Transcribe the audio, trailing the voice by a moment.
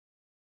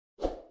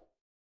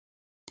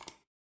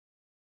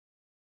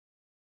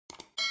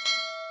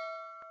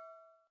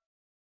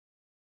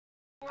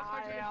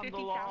I am the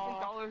law.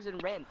 $450,000 in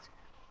rent.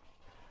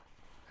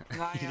 I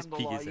He am just the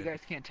peeked law. his You head. guys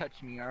can't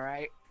touch me,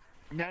 alright?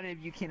 None of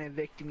you can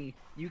evict me.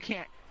 You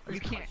can't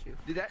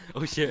do that.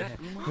 Oh shit. That-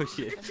 Oh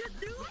shit.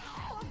 You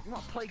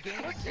wanna play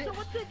games?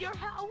 What's in your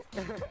house?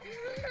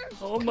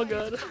 Oh my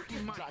god.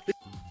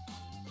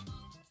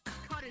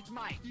 Cut his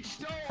mic. You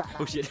stole.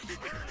 Oh shit.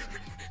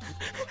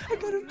 I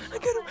got him. I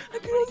got him. I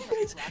got you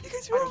guys. You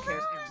guys I don't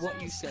care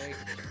what you say.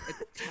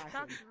 It's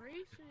That's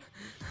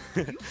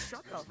racist. You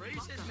shut up.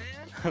 Racist,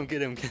 man. I'm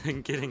kidding. I'm kidding.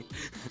 I'm kidding.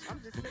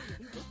 I'm just saying.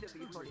 He looked at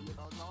me funny with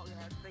all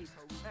that face.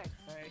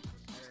 Hey.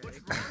 What's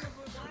wrong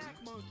with a black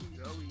monkey?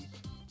 Joey.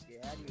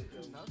 Yeah, I need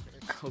to know.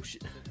 Oh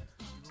shit.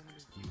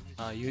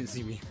 You didn't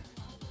see me.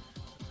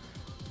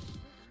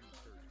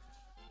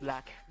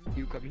 Black.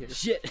 You come here.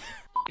 Shit.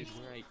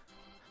 Right.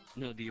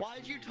 No, do you?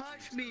 Why'd you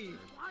touch me?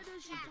 Why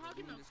does she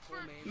talking to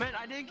first? Man,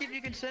 I didn't give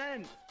you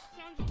consent.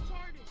 Sounds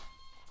retarded.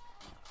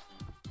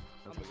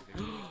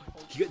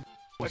 You got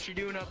What you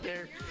doing up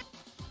there?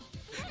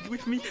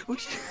 with me? Oh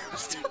shit.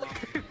 You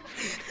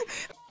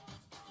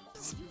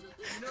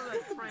know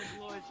that Frank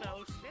Lloyd's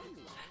house?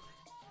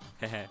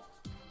 Haha.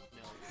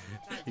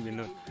 Leave me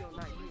alone.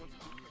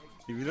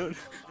 Leave me alone.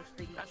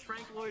 That's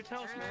Frank Lloyd's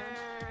house, man.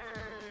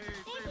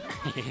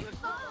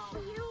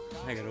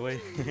 I got away.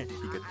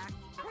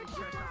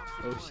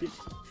 Oh shit.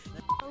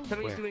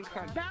 Somebody's Where? doing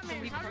crime.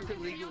 Batman, how did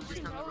you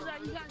know that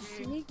you got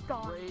sneaked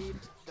on?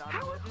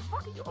 How the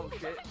fuck are you? Oh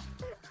shit.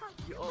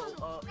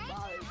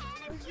 Bye.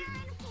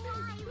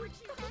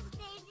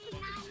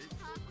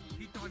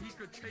 He thought he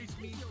could chase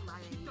me.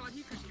 He thought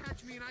he could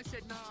catch me, and I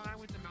said no. And I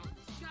went to mountains.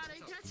 Gotta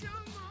catch him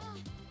all.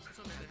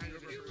 So man, I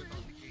never heard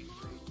about the game.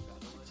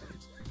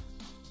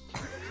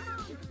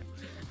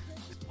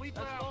 Bleep it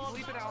out.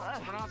 Bleep it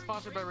out. We're not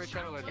sponsored by Rich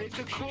Adelaide. It's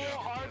a cool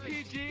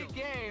RPG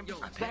game.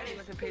 That is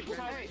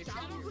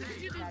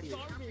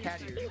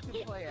Cat ears. You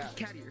can play out.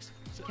 Cat ears.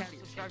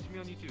 Subscribe to me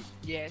on YouTube.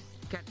 Yes.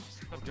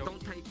 Don't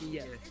take me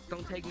yet.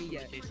 Don't take me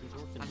yet.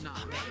 I'm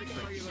not.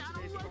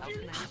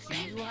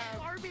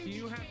 Do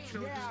you have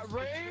children? Yeah,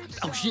 Raid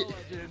Oh shit.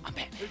 Legends I'm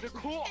Batman. is a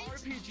cool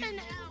RPG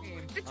game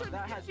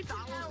that has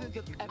thousands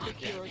of epic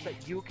heroes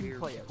that you can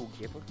play it.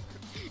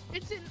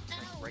 It's an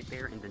L. Right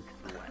there and then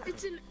to the left.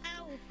 It's an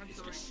L.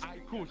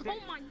 Alright, cool. Oh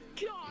my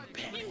god.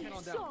 You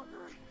suck.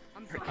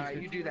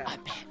 Alright, you do that.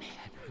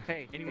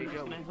 Hey, hey,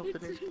 Joe.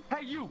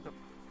 Hey, you!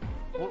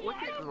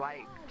 What's it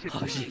like to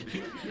Oh be? shit.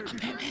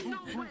 No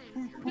way.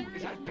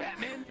 Is that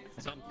Batman?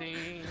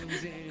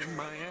 Something's in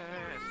my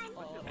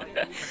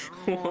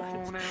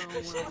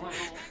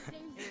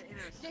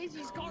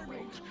Daisy's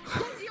garbage.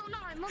 Daisy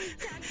 09, let me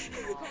tag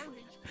you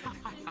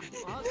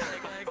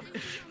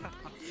garbage.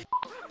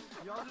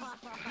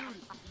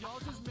 Y'all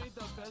just made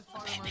the best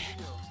part of my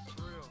video.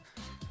 For real.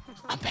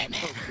 I'm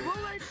Batman.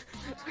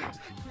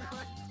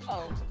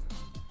 Oh.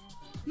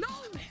 No.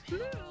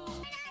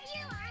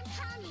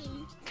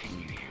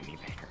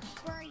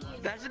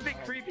 That's a bit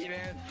creepy,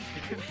 man.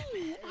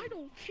 I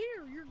don't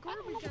care. You're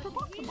garbage as a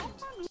human.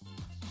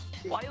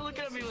 Why you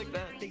looking at me like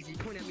that? Daisy,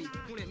 point at me.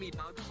 Point at me,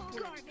 dog.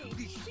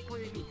 Garbage.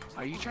 Point at me.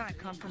 Are you trying to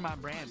come for my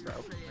brand, bro? Are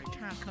you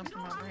trying to come for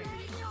my brand?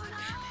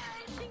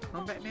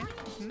 Huh, Batman?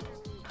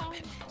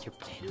 You're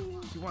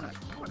potato. You wanna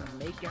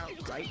make out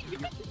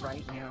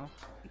right now?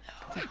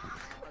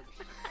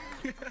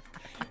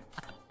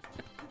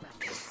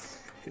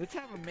 Let's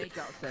have a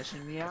makeout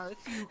session, yeah?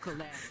 Let's see who can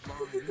last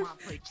longer. You wanna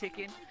play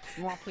chicken?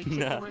 You wanna play chicken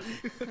Nah. with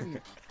me? Come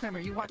here. Come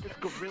here. You want this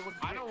gorilla?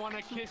 I don't want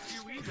to kiss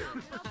you either.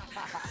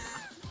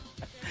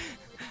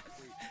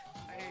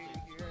 Hey,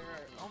 here.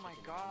 Oh my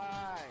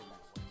god.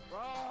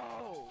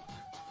 Bro.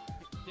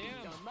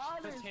 Damn,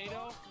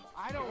 potato.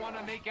 I don't want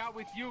to make out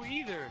with you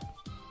either.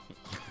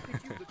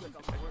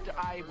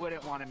 I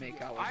wouldn't want to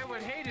make out with I you,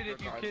 would hate it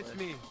if you kissed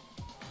me.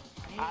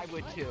 I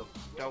would too.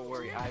 Don't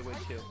worry, I would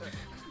too.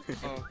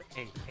 Oh,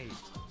 hey.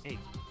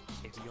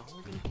 If y'all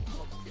are gonna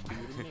do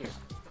it in there,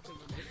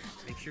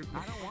 make sure.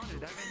 I don't want it.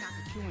 That man has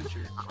a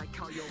 2-incher. I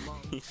call your mom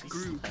He's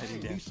screwed.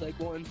 sliding down. He's like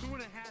 1.5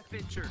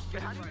 incher.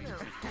 Get it How do you right. know?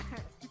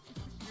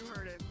 You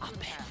heard it. I'm 2.5.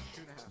 Batman.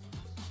 2.5.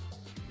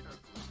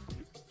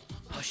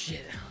 Oh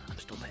shit. I'm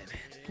still Batman.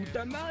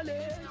 Puta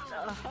madre.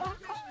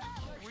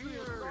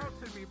 Weird. Talk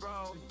to me,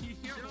 bro.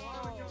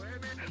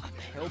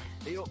 Help.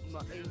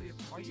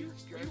 Are you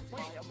scared?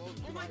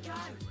 Oh my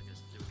god.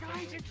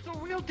 Guys, it's the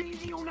real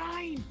Daisy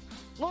 09.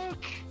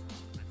 Look.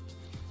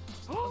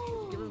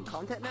 Oh. Give him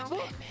content now?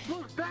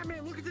 Look,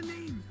 Batman, look at the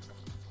name.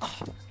 Oh,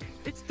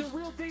 It's the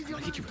real Daisy.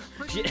 look at you.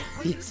 Shit.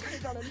 Yes.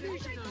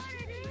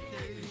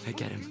 I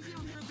get him.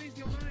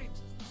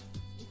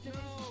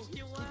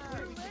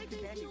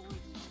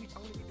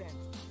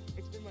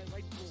 It's been my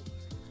life goal.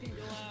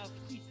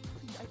 Please,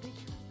 I beg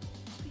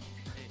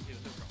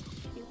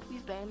you.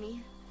 Please ban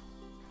me.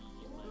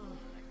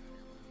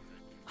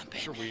 I'm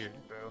Batman. You're weird,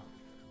 bro.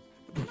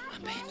 I'm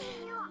Batman.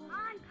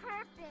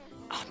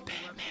 I'm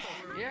Batman.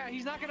 Yeah,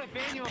 he's not gonna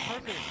ban you on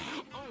purpose.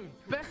 Oh,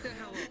 back the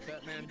hell up,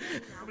 Batman.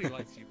 Nobody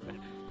likes you, bro.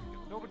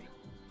 Nobody.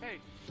 Hey,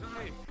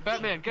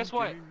 Batman, guess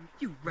what?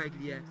 You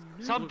raggedy ass.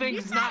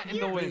 Something's not in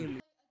the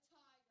wind.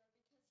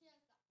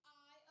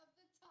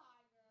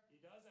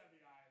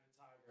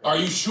 Are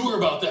you sure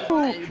about that?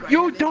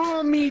 You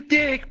dummy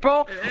dick,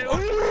 bro.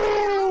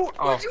 Ooh.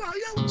 Oh.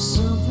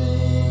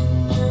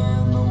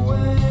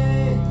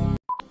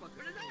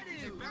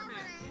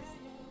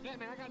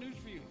 Batman, I got news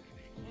for you.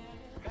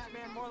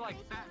 Batman, more like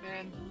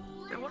Batman.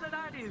 And what did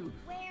I do?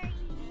 Wearing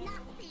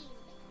nothing.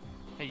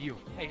 Hey, you.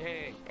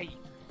 Hey,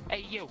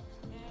 you.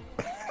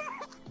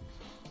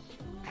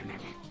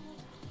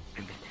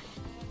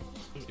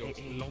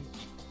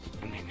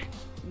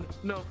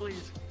 No,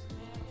 please.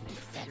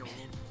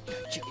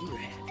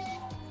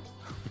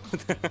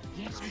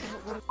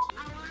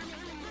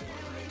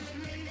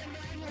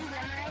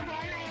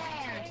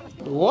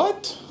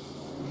 What?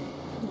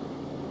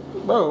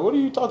 Bro, what are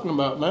you talking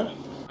about, man?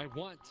 I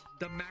want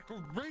the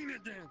Macarena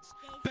dance.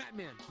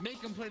 Batman,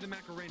 make him play the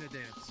Macarena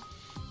dance.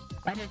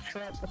 I didn't show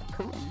up with a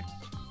coon.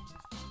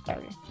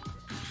 Sorry.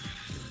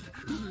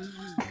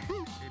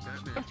 Hey,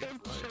 Batman, guess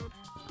what?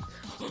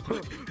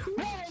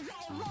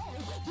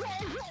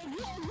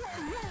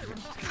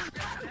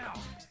 Now,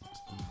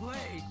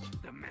 play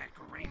the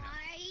Macarena.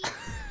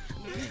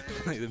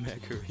 Like the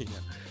Macarena.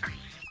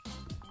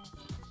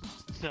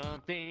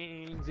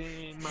 Something's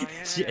in my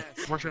ass. Shit.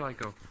 Where should I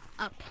go?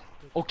 Up.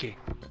 Okay.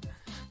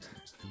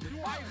 Do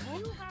I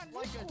look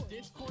like a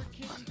Discord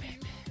kid to you?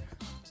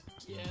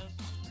 Yeah.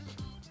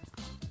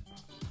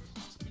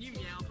 Can you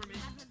meow for me? I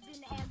have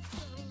been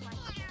answering my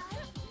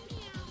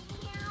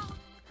meow.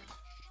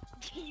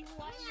 Do you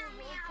want your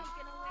role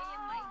taken away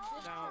in my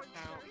Discord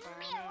server?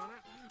 Meow.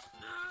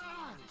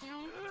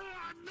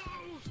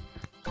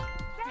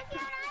 That's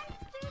what I'm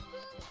speaking.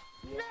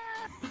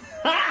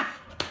 No.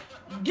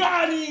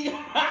 Got him!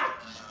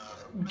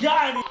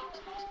 Got him!